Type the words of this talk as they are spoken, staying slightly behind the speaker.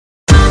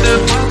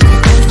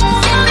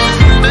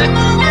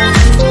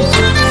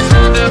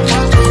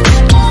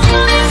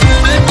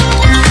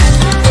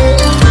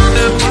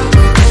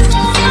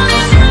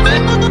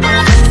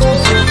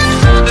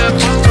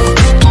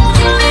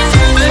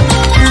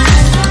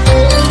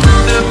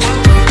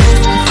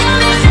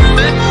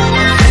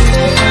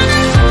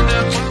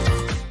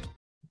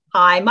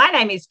Hi, my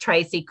name is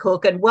Tracy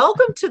Cook, and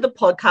welcome to the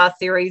podcast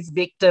series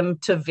Victim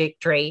to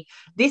Victory.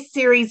 This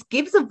series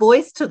gives a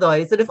voice to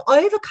those that have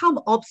overcome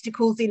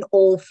obstacles in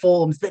all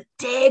forms, that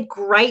dare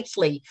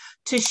greatly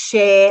to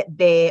share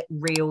their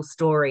real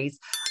stories.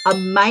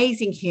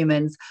 Amazing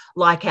humans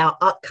like our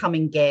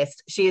upcoming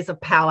guest. She is a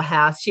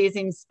powerhouse. She is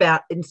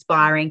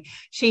inspiring.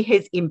 She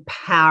is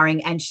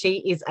empowering, and she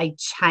is a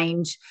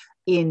change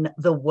in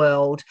the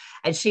world.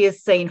 And she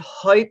has seen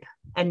hope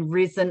and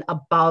risen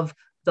above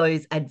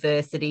those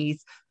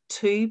adversities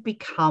to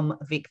become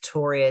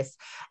victorious.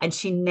 And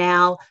she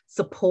now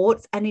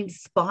supports and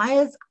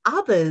inspires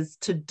others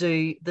to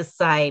do the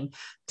same.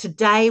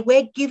 Today,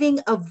 we're giving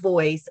a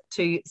voice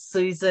to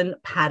Susan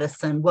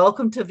Patterson.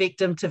 Welcome to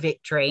Victim to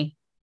Victory.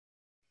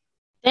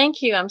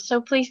 Thank you. I'm so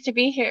pleased to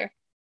be here.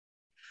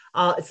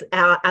 It's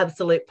our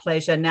absolute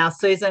pleasure. Now,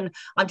 Susan,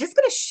 I'm just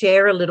going to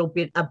share a little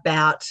bit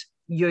about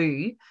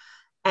you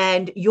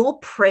and your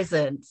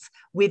presence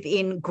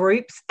within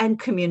groups and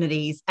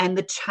communities, and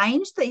the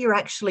change that you're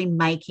actually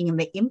making and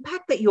the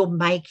impact that you're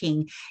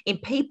making in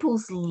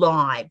people's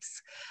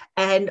lives.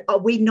 And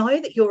we know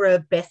that you're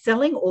a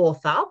best-selling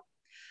author,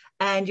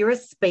 and you're a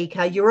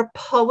speaker, you're a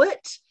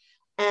poet,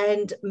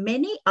 and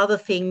many other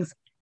things,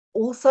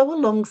 also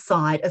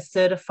alongside a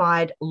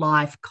certified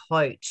life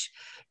coach.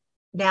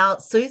 Now,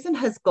 Susan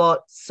has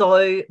got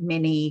so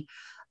many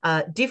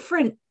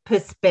different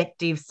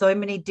perspectives, so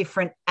many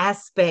different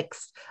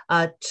aspects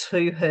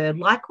to her,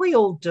 like we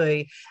all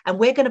do. And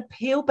we're going to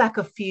peel back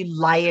a few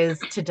layers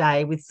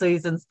today with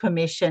Susan's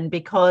permission,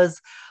 because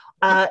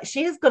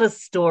she has got a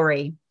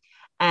story,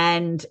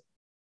 and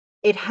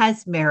it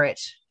has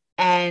merit,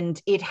 and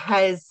it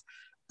has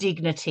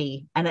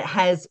dignity, and it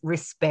has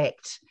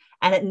respect,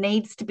 and it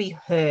needs to be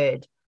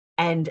heard.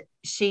 And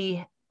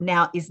she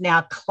is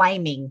now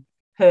claiming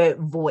her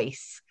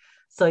voice.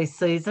 So,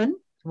 Susan,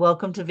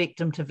 welcome to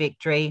Victim to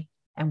Victory.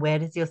 And where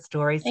does your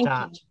story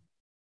start?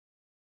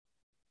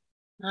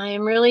 I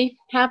am really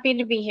happy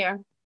to be here.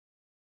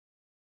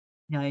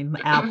 No,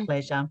 our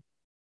pleasure.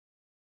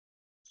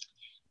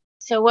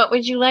 So what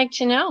would you like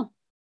to know?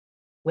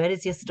 Where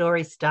does your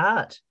story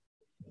start?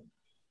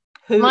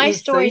 My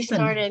story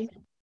started.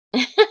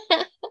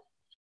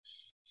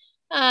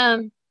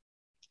 I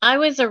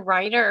was a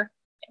writer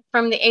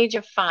from the age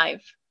of 5.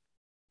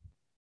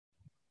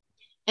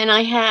 And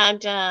I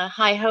had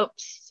high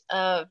hopes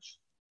of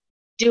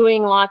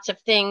doing lots of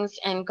things,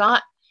 and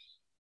got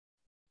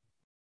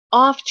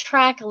off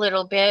track a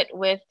little bit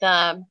with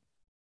some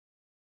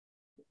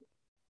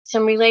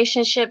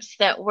relationships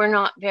that were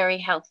not very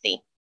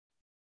healthy.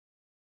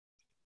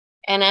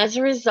 And as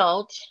a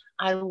result,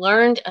 I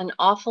learned an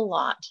awful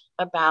lot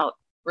about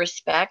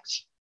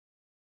respect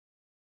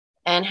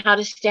and how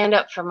to stand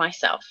up for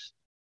myself.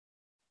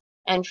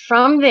 And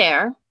from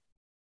there,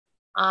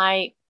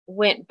 I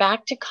went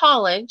back to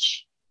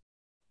college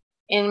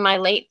in my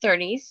late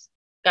 30s.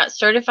 Got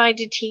certified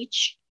to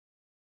teach.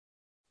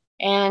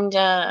 And,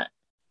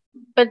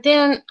 but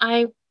then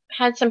I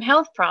had some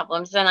health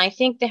problems, and I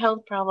think the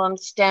health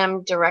problems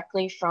stemmed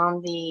directly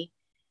from the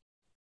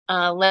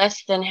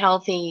less than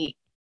healthy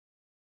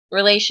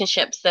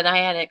relationships that I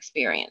had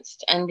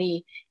experienced, and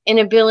the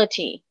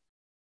inability.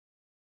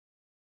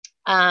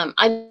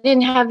 I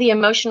didn't have the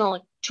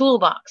emotional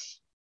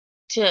toolbox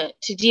to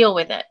deal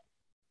with it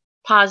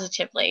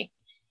positively.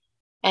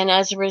 And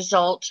as a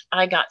result,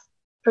 I got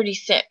pretty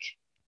sick.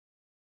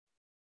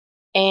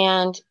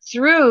 And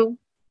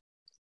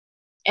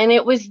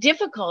it was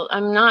difficult.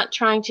 I'm not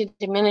trying to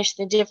diminish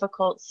the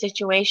difficult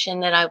situation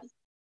that I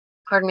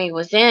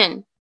was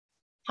in.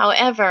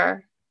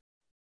 However,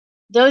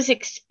 those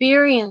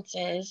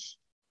experiences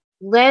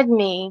led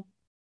me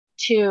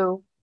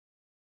to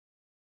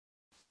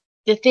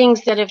the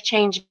things that have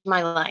changed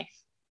my life.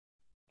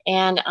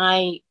 And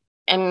I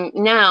am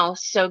now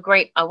so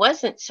great. I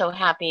wasn't so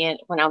happy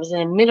when I was in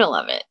the middle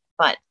of it,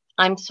 but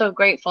I'm so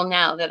grateful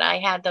now that I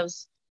had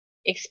those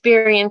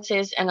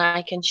experiences, and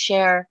I can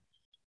share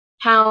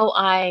how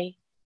I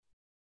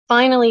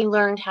finally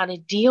learned how to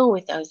deal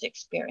with those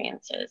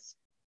experiences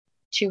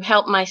to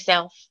help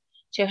myself,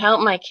 to help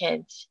my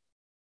kids,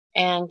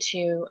 and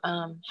to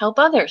help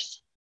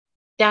others.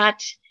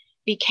 That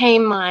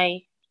became my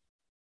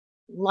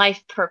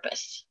life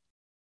purpose.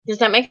 Does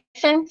that make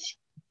sense?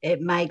 It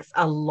makes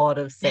a lot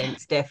of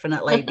sense,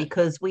 definitely,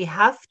 because we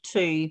have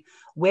to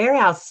wear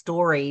our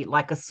story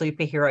like a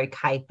superhero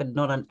cape and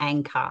not an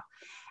anchor.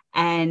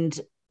 And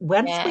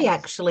once we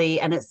actually,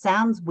 and it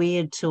sounds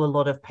weird to a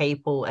lot of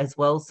people as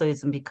well,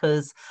 Susan,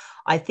 because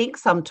I think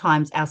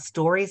sometimes our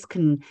stories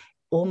can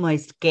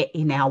almost get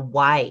in our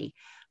way,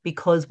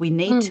 because we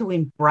need to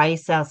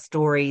embrace our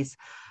stories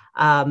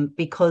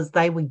because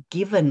they were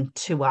given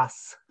to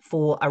us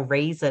for a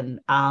reason.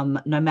 No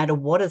matter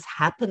what has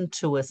happened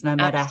to us, no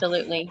matter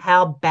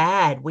how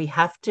bad, we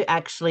have to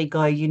actually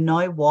go, you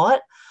know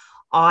what?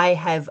 I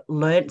have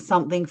learned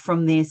something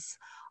from this.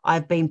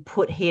 I've been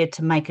put here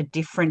to make a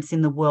difference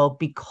in the world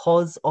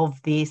because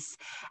of this.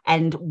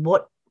 And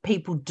what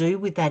people do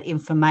with that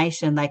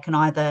information, they can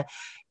either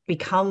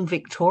become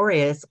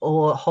victorious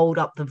or hold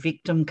up the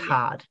victim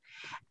card.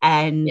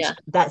 And Yeah.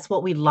 that's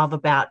what we love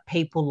about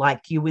people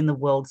like you in the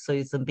world,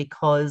 Susan,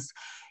 because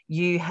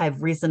you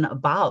have risen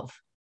above.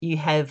 You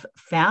have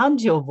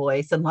found your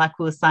voice. And like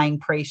we were saying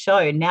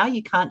pre-show, now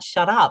you can't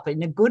shut up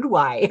in a good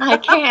way. I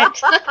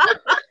can't.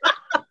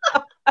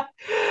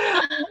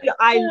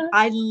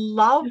 I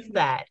love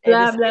that.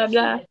 Blah, blah,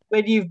 blah.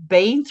 When you've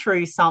been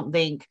through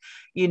something,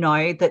 you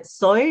know, that's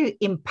so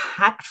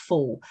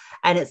impactful,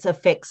 and it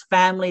affects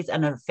families,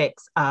 and it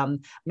affects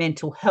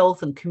mental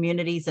health and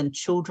communities and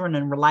children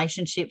and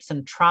relationships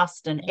and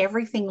trust and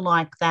everything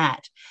like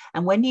that.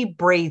 And when you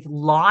breathe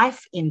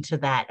life into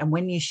that, and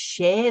when you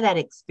share that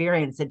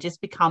experience, it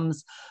just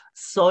becomes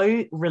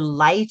so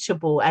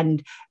relatable.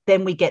 And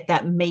then we get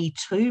that Me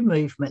Too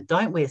movement,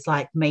 don't we? It's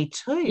like me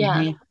too,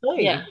 me too.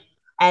 Yeah.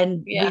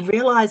 And Yeah. we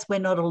realize we're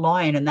not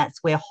alone, and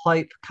that's where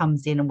hope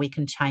comes in, and we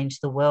can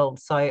change the world.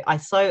 So I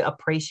so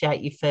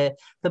appreciate you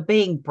for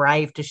being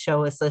brave to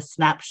show us a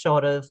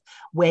snapshot of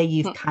where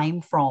you've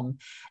came from.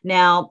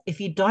 Now,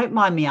 if you don't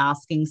mind me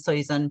asking,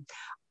 Susan,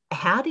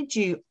 how did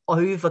you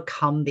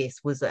overcome this?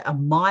 Was it a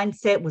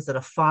mindset? Was it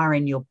a fire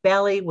in your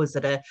belly? Was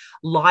it a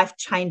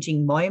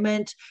life-changing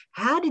moment?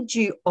 How did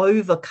you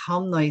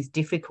overcome those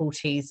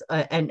difficulties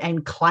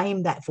and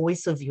claim that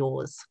voice of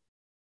yours?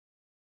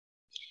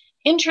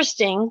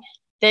 Interesting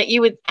that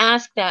you would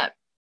ask that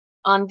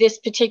on this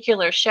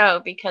particular show,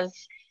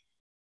 because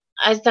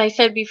as I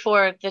said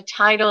before, the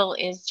title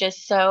is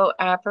just so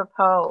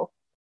apropos,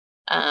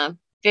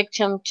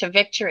 Victim to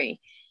Victory,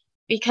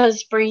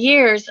 because for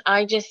years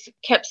I just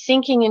kept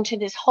sinking into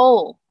this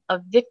hole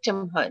of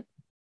victimhood.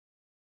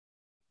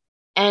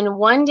 And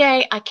one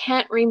day, I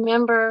can't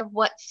remember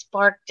what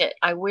sparked it.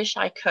 I wish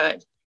I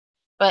could,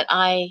 but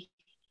I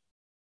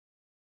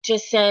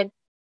just said,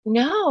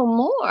 no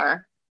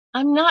more.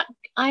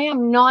 I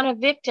am not a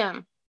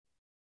victim.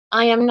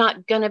 I am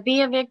not going to be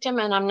a victim,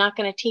 and I'm not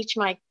going to teach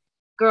my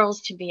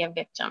girls to be a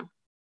victim.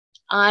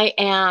 I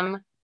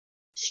am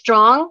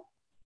strong.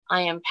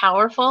 I am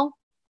powerful,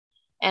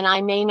 and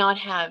I may not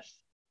have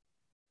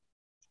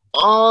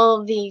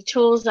all the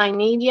tools I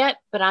need yet,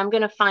 but I'm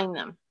going to find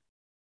them.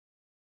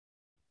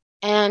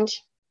 And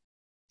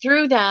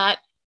through that,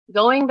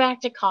 going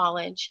back to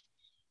college,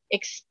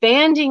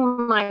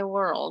 expanding my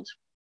world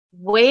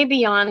way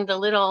beyond the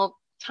little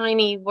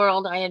tiny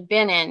world I had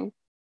been in,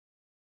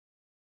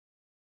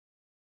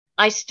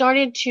 I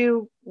started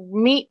to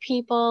meet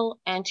people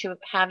and to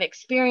have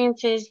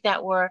experiences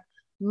that were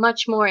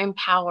much more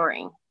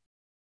empowering.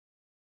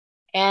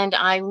 And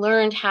I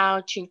learned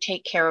how to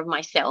take care of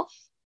myself.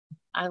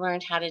 I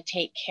learned how to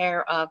take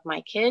care of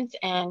my kids.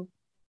 And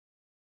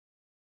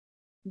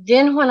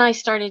then when I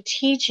started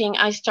teaching,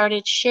 I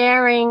started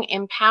sharing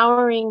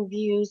empowering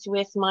views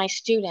with my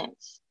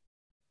students.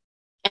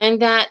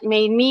 And that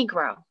made me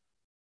grow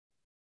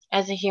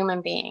as a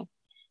human being.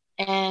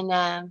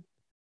 And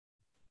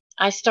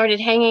I started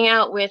hanging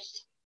out with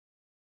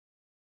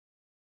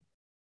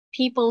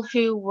people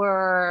who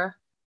were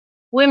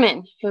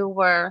women, who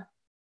were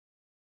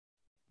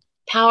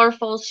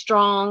powerful,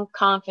 strong,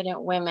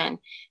 confident women,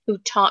 who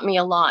taught me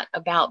a lot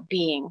about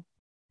being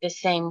the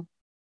same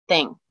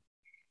thing.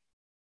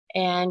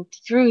 And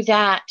through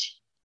that,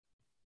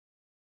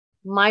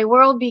 my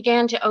world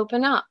began to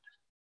open up.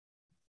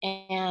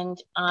 And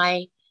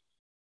I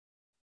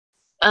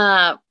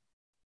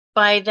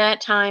by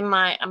that time,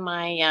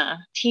 my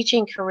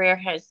teaching career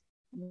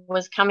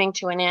was coming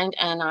to an end,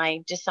 and I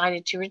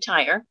decided to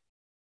retire.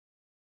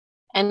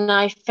 And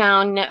I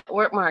found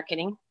network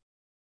marketing.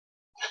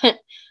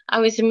 I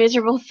was a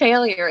miserable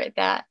failure at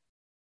that.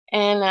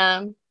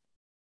 And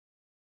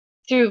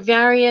through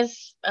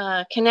various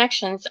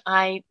connections,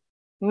 I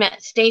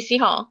met Stacy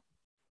Hall.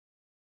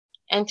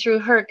 And through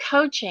her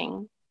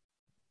coaching,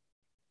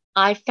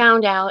 I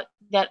found out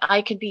that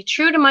I could be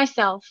true to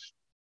myself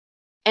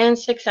and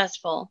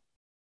successful.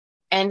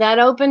 And that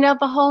opened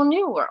up a whole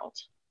new world.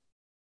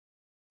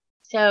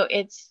 So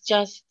it's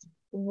just,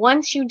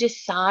 once you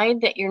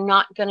decide that you're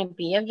not going to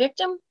be a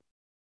victim,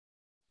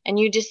 and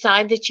you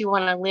decide that you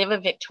want to live a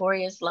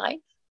victorious life,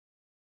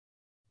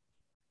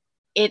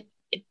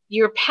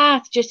 your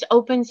path just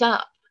opens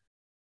up,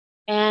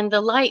 and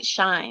the light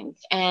shines,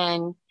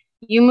 and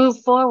you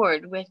move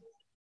forward with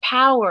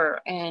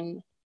power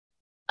and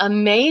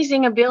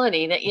amazing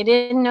ability that you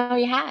didn't know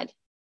you had.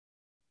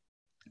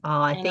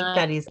 Oh, I think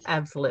that is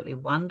absolutely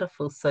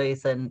wonderful,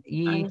 Susan.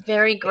 I'm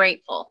very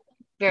grateful.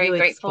 Very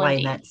grateful. You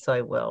explain that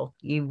so well.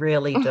 You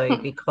really do,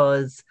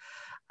 because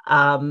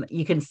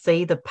you can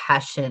see the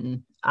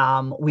passion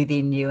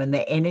within you and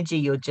the energy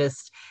you're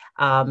just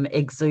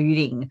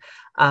exuding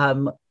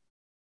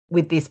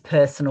with this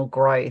personal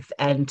growth,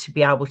 and to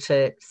be able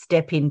to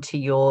step into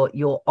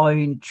your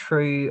own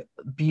true,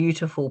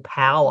 beautiful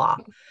power.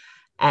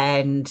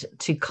 And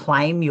to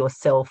claim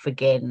yourself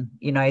again,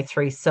 you know,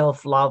 through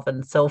self-love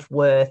and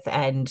self-worth,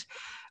 and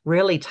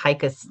really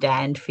take a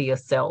stand for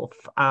yourself.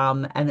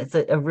 And it's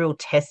a real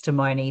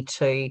testimony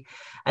to,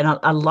 and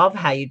I love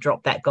how you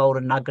drop that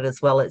golden nugget as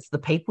well. It's the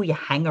people you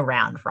hang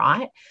around,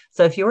 right?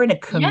 So if you're in a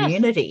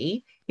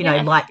community, you know,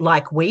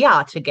 like we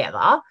are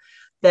together,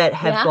 that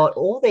have Yeah. got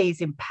all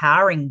these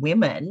empowering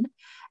women,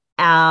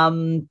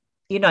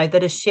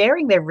 that are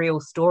sharing their real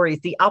stories,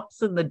 the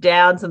ups and the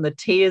downs and the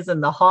tears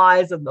and the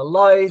highs and the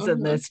lows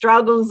and the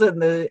struggles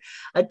and the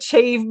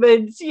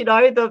achievements,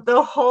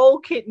 the whole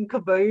kit and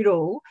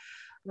caboodle.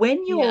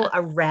 When you're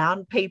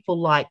around people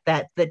like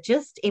that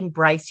just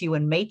embrace you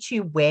and meet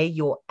you where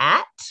you're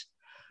at,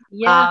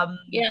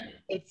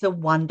 it's a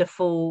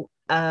wonderful,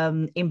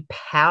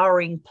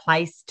 empowering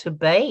place to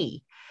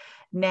be.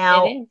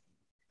 Now,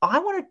 I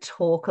want to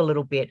talk a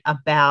little bit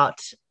about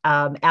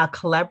our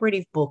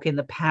collaborative book in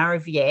the Power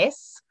of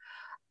Yes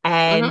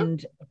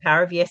and the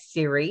Power of Yes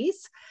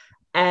series.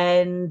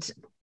 And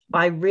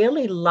I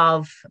really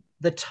love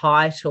the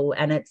title,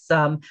 and it's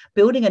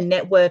building a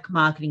network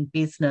marketing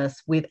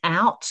business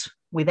without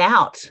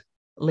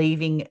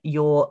leaving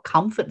your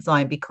comfort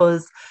zone,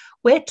 because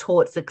we're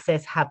taught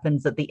success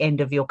happens at the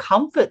end of your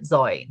comfort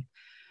zone.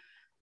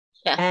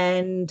 Yeah.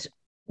 And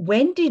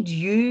when did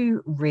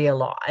you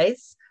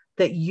realize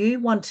that you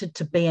wanted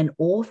to be an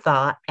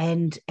author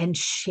and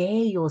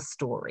share your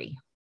story?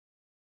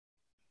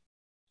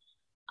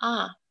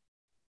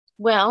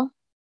 Well,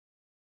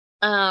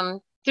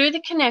 through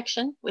the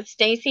connection with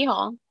Stacey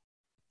Hall,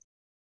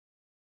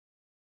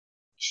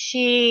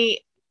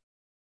 she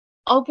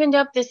opened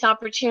up this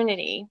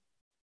opportunity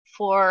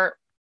for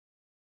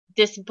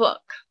this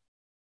book,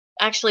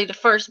 actually the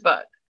first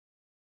book.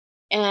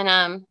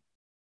 And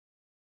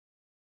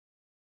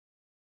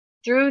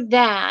through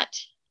that,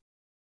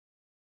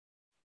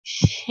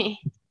 she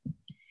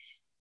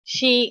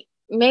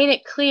made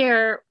it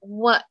clear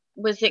what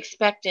was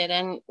expected.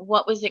 And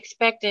what was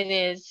expected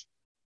is,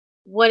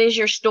 what is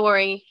your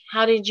story?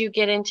 How did you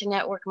get into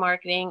network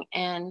marketing?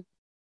 And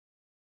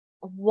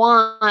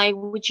why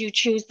would you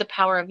choose the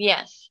Power of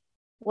Yes?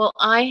 Well,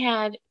 I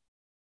had,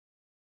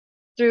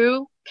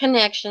 through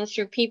connections,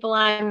 through people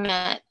I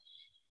met,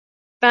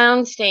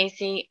 found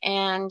Stacey,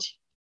 and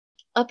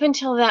up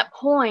until that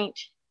point,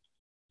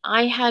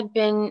 I had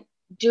been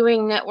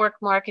doing network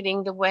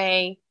marketing the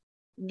way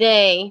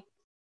they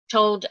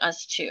told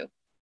us to.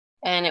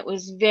 And it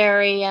was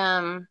very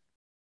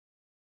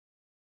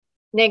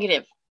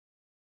negative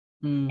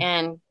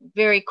and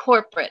very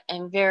corporate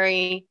and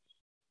very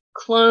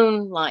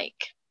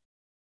clone-like.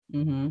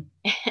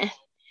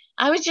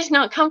 I was just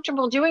not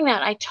comfortable doing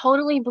that. I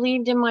totally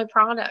believed in my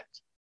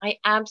product. I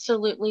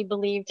absolutely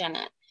believed in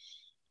it.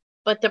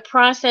 But the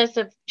process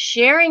of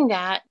sharing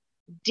that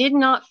did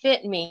not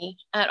fit me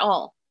at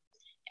all.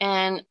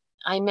 And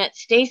I met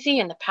Stacey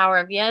in the Power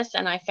of Yes,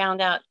 and I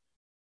found out,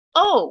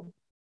 oh,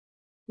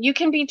 you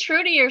can be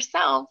true to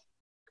yourself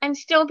and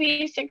still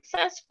be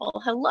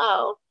successful.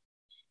 Hello.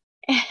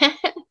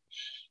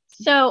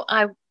 So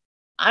I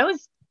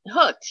was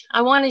hooked.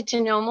 I wanted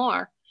to know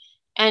more.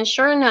 And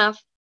sure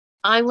enough,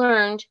 I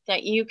learned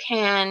that you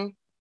can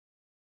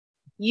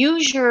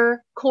use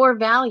your core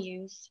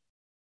values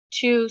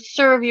to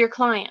serve your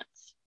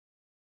clients.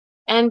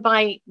 And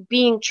by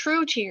being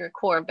true to your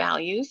core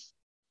values,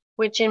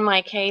 which in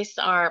my case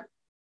are,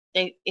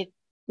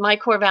 my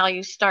core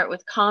values start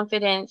with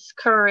confidence,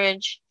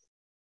 courage,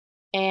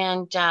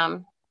 and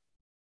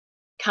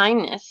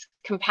kindness,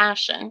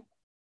 compassion.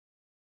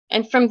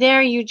 And from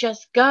there, you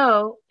just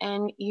go,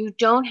 and you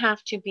don't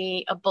have to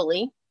be a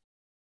bully.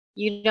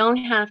 You don't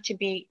have to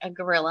be a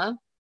gorilla.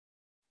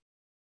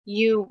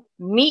 You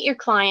meet your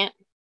client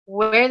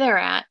where they're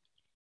at.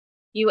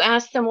 You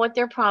ask them what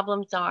their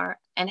problems are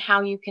and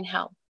how you can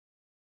help.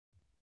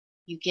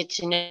 You get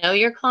to know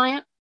your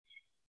client,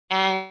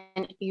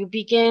 and you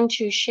begin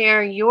to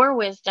share your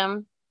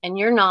wisdom and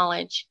your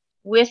knowledge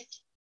with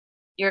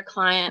your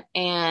client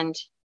and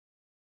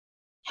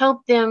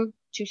help them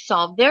to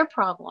solve their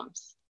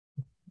problems.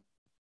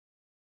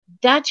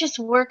 That just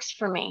works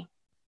for me.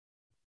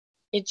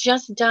 It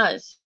just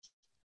does.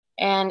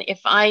 And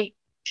if I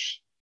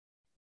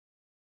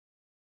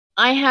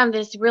have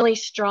this really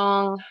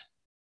strong,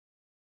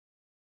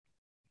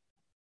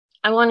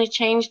 I want to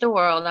change the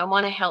world. I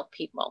want to help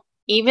people.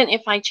 Even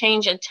if I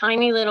change a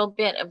tiny little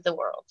bit of the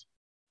world,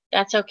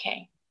 that's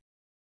okay.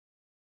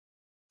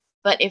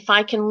 But if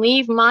I can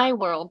leave my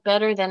world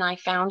better than I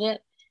found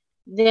it,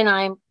 then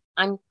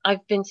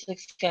I've been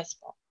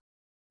successful.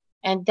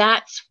 And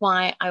that's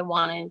why I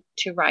wanted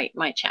to write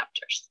my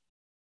chapters.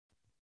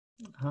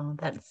 Oh,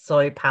 that's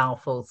so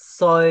powerful.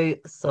 So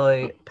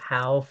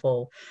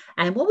powerful.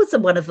 And what was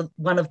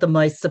one of the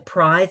most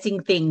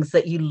surprising things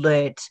that you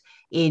learnt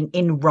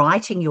in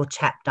writing your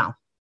chapter?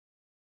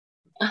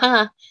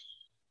 I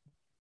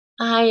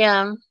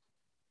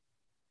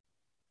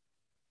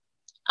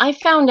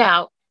found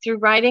out through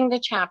writing the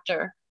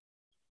chapter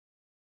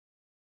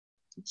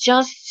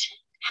just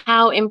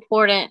how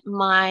important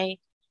my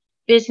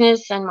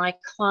business and my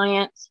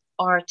clients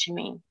are to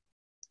me.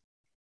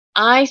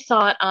 I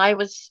thought I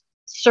was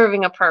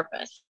serving a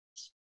purpose,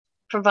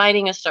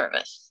 providing a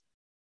service.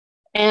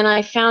 And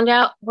I found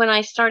out when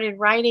I started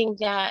writing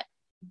that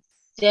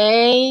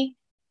they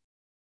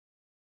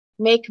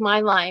make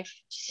my life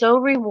so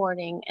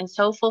rewarding and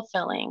so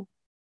fulfilling.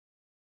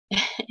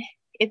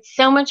 It's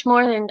so much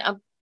more than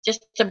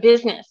just a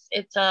business.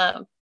 It's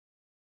a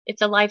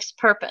It's a life's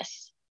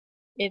purpose.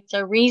 It's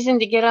a reason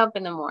to get up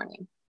in the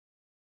morning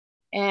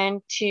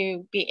and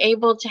to be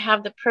able to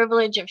have the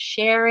privilege of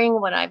sharing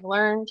what I've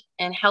learned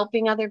and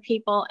helping other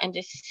people and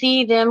to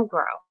see them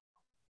grow.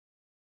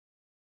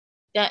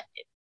 That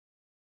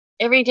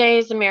every day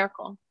is a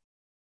miracle.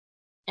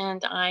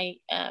 And I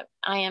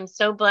am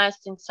so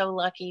blessed and so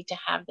lucky to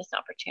have this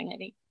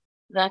opportunity.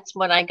 That's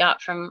what I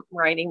got from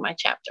writing my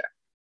chapter.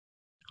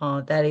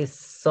 Oh, that is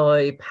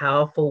so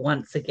powerful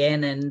once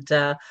again.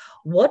 And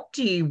what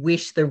do you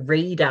wish the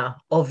reader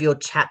of your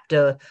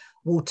chapter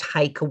will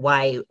take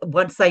away?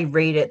 Once they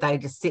read it, they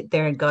just sit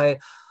there and go,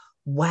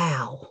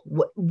 wow,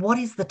 what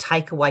is the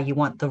takeaway you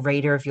want the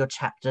reader of your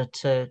chapter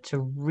to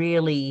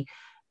really,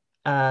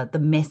 the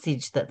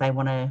message that they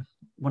want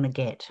to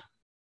get?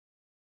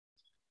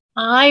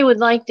 I would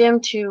like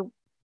them to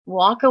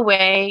walk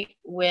away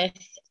with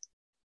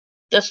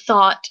the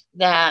thought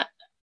that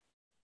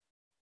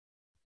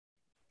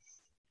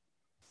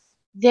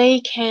they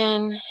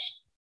can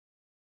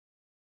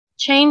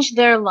change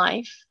their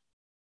life.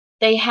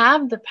 They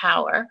have the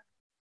power.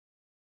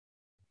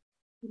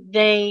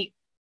 They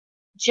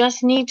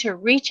just need to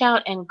reach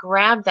out and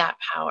grab that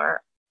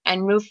power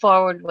and move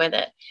forward with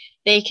it.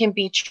 They can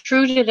be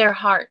true to their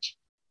heart.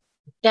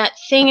 That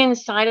thing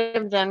inside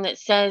of them that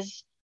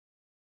says,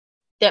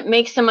 that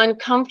makes them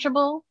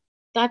uncomfortable,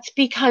 that's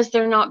because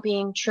they're not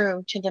being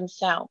true to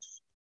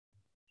themselves.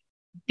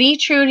 Be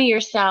true to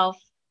yourself.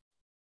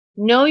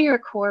 Know your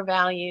core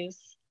values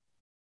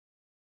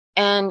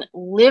and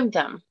live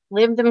them.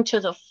 Live them to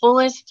the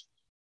fullest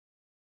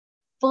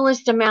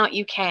amount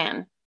you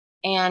can.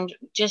 And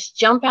just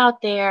jump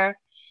out there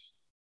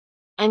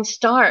and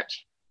start.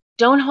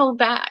 Don't hold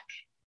back,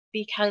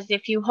 because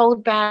if you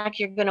hold back,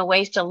 you're going to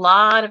waste a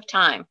lot of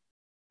time.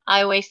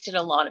 I wasted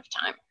a lot of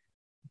time.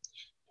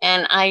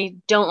 And I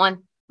don't want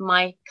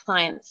my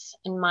clients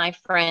and my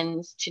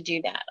friends to do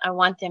that. I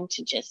want them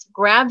to just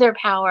grab their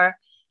power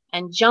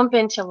and jump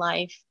into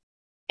life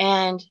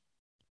and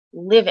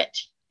live it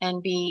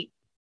and be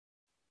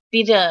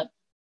the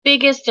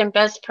biggest and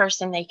best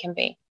person they can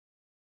be.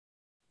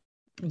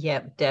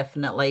 Yep,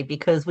 definitely,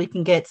 because we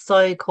can get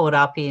so caught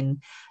up in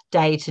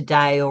day to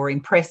day or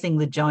impressing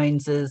the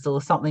Joneses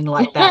or something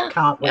like that,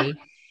 can't we?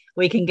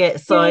 We can get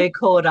so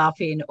caught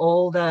up in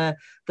all the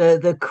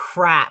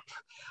crap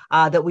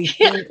that we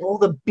think, all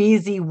the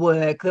busy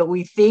work that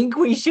we think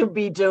we should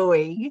be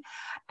doing.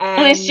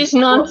 And it's just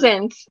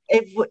nonsense.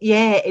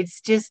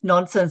 It's just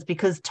nonsense,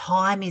 because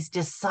time is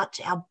just such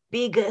our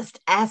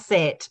biggest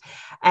asset.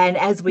 And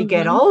as we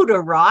get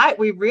older, right,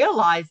 we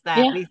realize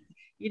that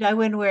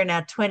when we're in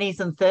our 20s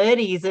and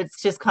 30s,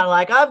 it's just kind of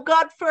like, I've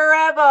got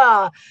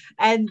forever.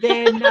 And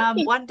then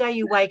one day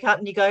you wake up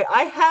and you go,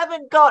 I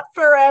haven't got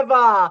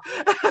forever.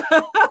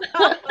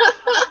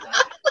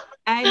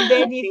 And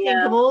then you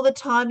think of all the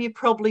time you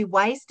probably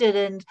wasted.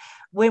 And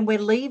when we're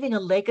leaving a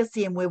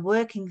legacy and we're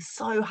working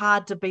so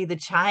hard to be the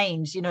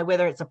change,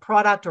 whether it's a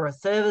product or a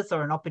service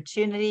or an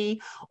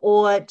opportunity,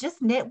 or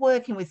just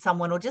networking with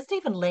someone, or just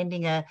even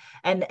lending an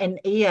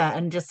ear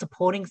and just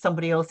supporting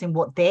somebody else in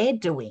what they're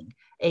doing,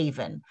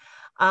 even.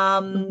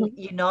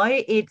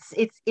 It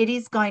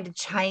is going to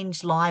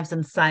change lives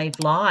and save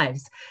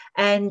lives.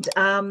 And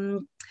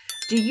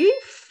do you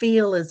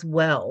feel as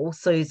well,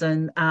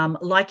 Susan,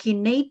 like you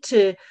need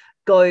to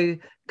go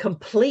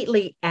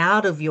completely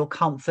out of your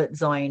comfort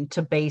zone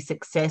to be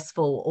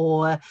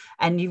successful,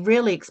 and you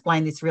really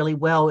explain this really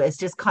well, it's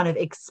just kind of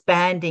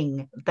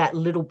expanding that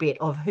little bit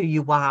of who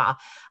you are,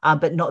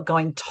 but not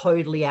going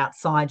totally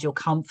outside your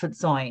comfort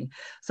zone.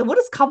 So what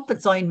does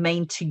comfort zone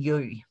mean to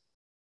you?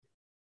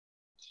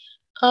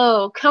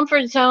 Oh,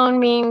 comfort zone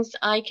means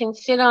I can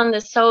sit on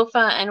the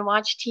sofa and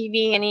watch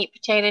TV and eat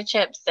potato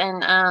chips,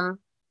 and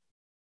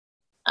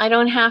I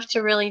don't have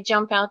to really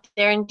jump out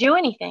there and do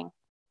anything.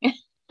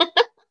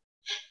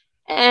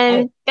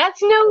 And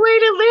that's no way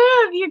to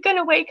live. You're going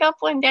to wake up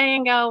one day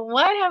and go,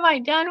 what have I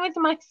done with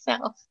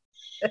myself?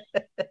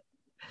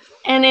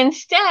 And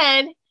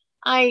instead,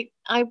 I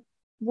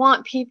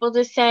want people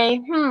to say,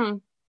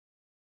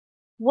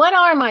 what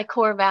are my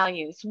core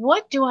values?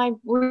 What do I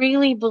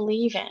really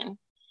believe in?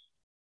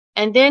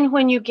 And then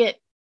when you get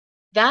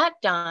that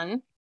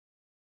done,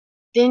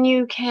 then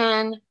you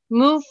can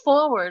move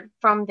forward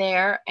from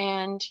there,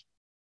 and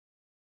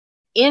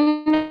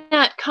in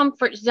that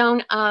comfort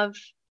zone of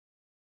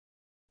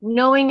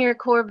knowing your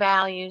core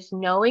values,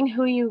 knowing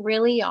who you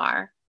really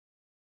are,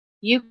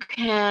 you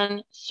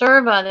can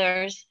serve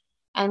others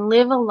and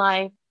live a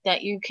life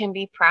that you can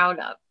be proud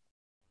of,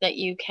 that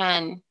you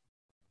can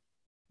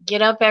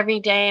get up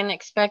every day and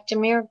expect a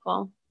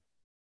miracle.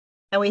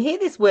 And we hear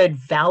this word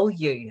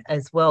value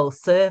as well,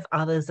 serve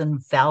others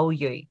and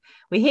value.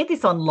 We hear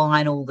this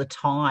online all the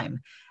time.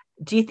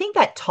 Do you think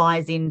that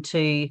ties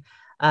into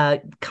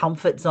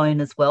comfort zone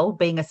as well,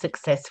 being a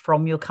success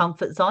from your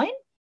comfort zone?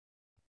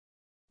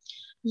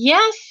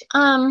 Yes.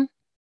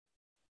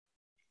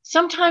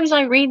 Sometimes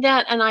I read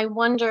that and I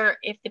wonder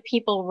if the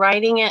people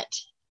writing it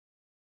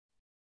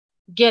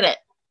get it,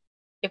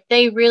 if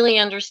they really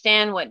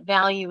understand what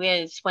value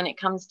is when it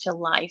comes to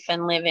life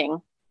and living.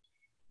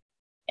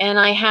 And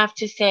I have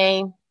to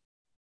say,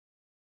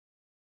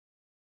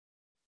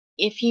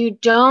 if you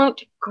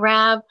don't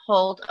grab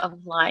hold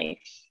of life,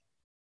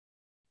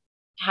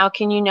 how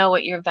can you know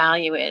what your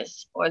value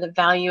is or the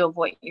value of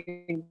what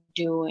you're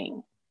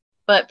doing?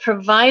 But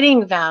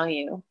providing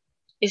value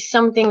is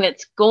something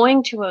that's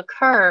going to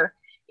occur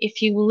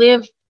if you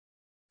live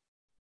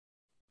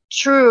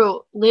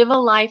a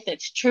life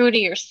that's true to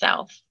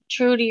yourself,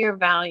 true to your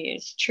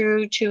values,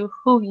 true to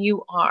who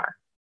you are.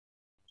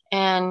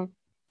 And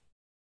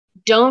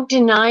don't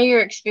deny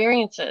your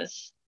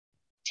experiences.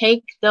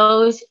 Take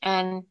those,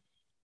 and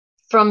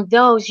from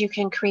those you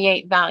can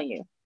create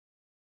value.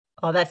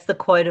 Oh, that's the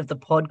quote of the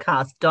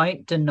podcast.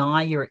 Don't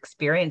deny your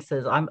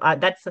experiences.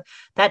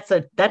 That's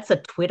a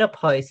Twitter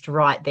post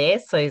right there,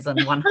 Susan.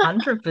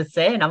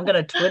 100%. I'm going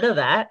to Twitter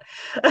that.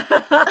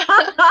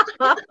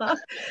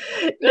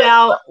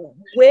 Now,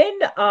 when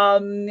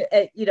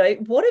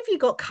what have you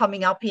got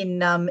coming up in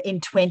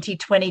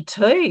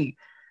 2022?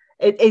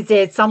 Is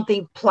there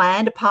something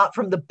planned apart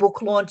from the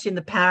book launch in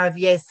the Power of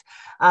Yes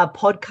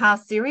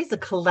podcast series, a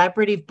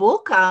collaborative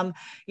book,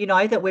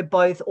 that we're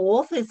both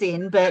authors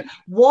in? But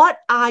what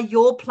are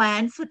your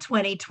plans for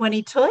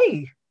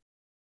 2022?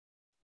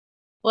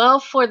 Well,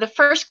 for the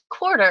first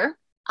quarter,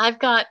 I've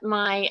got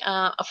my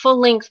a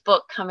full-length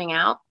book coming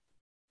out,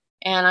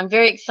 and I'm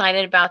very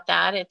excited about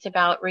that. It's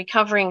about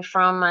recovering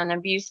from an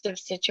abusive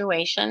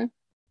situation,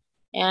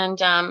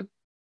 and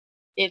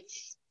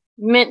it's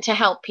meant to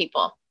help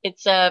people.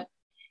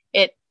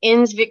 It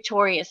ends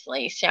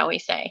victoriously, shall we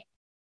say.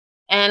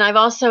 And I've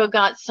also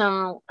got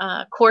some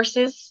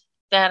courses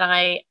that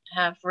I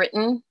have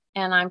written,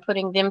 and I'm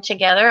putting them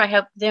together. I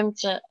hope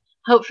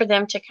for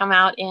them to come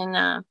out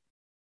in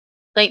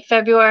late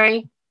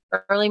February,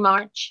 early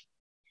March.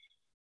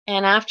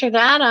 And after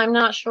that, I'm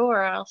not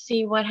sure. I'll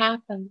see what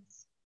happens.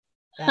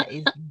 That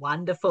is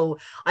wonderful.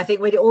 I think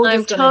we're all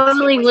I'm just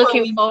totally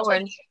looking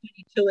forward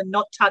to and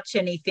not touch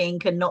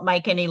anything and not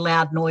make any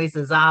loud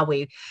noises, are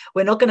we?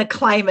 We're not going to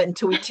claim it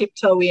until we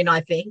tiptoe in,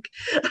 I think.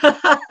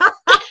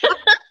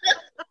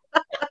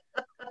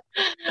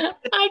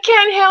 I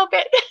can't help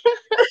it.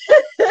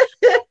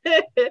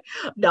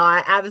 No,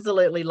 I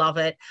absolutely love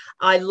it.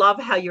 I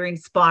love how you're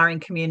inspiring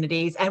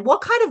communities. And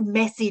what kind of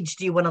message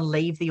do you want to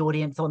leave the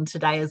audience on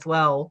today as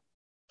well?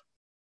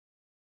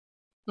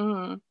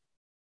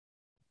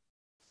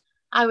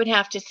 I would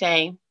have to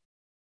say,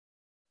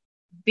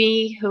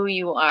 be who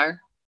you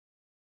are.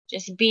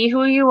 Just be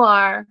who you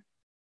are.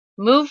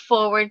 Move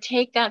forward,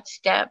 take that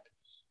step,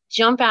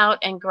 jump out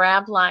and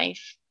grab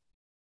life,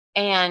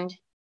 and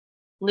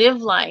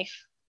live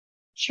life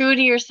true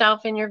to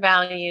yourself and your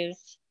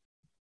values,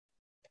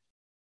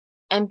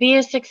 and be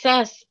a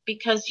success,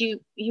 because you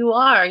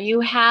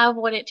have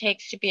what it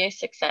takes to be a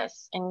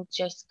success, and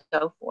just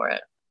go for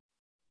it.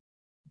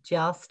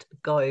 Just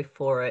go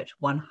for it,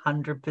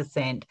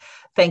 100%.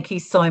 Thank you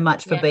so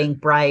much for being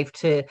brave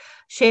to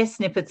share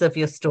snippets of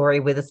your story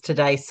with us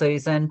today,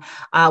 Susan.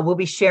 We'll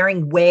be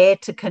sharing where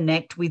to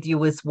connect with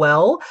you as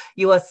well.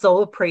 You are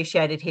so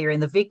appreciated here in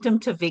the Victim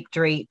to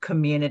Victory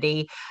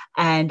community,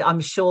 and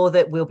I'm sure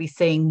that we'll be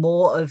seeing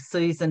more of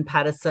Susan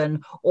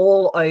Paterson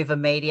all over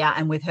media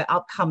and with her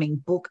upcoming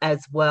book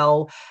as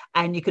well.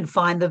 And you can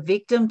find the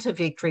Victim to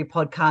Victory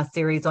podcast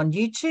series on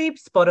YouTube,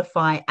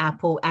 Spotify,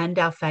 Apple, and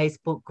our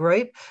Facebook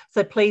group.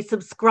 So please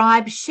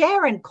subscribe,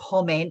 share, and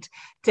comment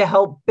to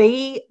help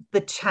be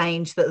the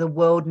change that the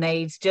world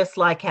needs, just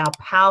like our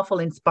powerful,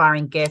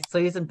 inspiring guest,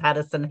 Susan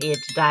Paterson, here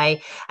today.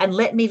 And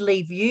let me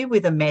leave you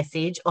with a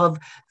message of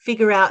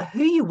figure out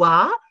who you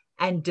are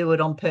and do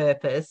it on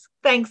purpose.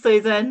 Thanks,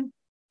 Susan.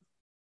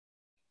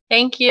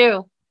 Thank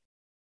you.